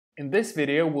In this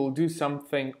video, we'll do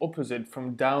something opposite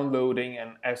from downloading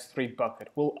an S3 bucket.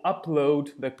 We'll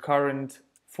upload the current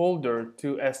folder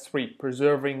to S3,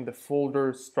 preserving the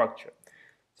folder structure.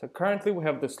 So currently we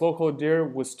have this local dir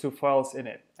with 2 files in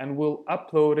it, and we'll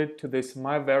upload it to this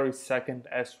my very second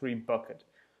S3 bucket,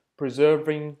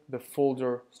 preserving the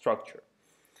folder structure.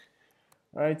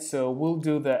 Right, so we'll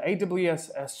do the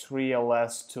AWS S3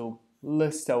 ls to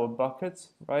list our buckets,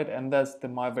 right? And that's the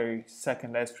my very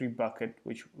second S3 bucket,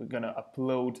 which we're gonna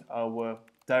upload our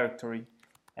directory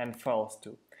and files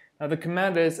to. Now the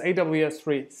command is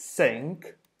AWS3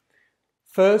 sync.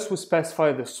 First we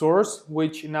specify the source,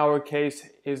 which in our case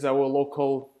is our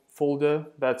local folder,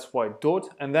 that's why dot,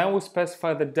 and then we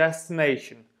specify the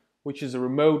destination, which is a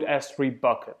remote S3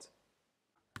 bucket.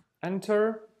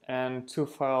 Enter, and 2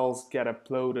 files get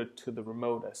uploaded to the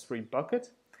remote S3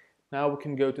 bucket. Now we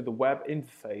can go to the web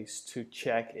interface to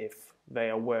check if they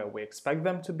are where we expect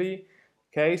them to be.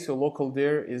 Okay, so local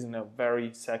dir is in a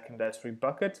very second S3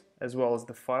 bucket, as well as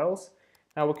the files.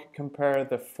 Now we can compare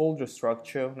the folder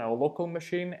structure on our local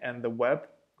machine and the web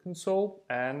console,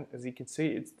 and as you can see,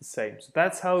 it's the same. So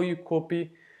that's how you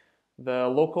copy the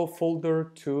local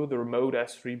folder to the remote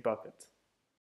S3 bucket.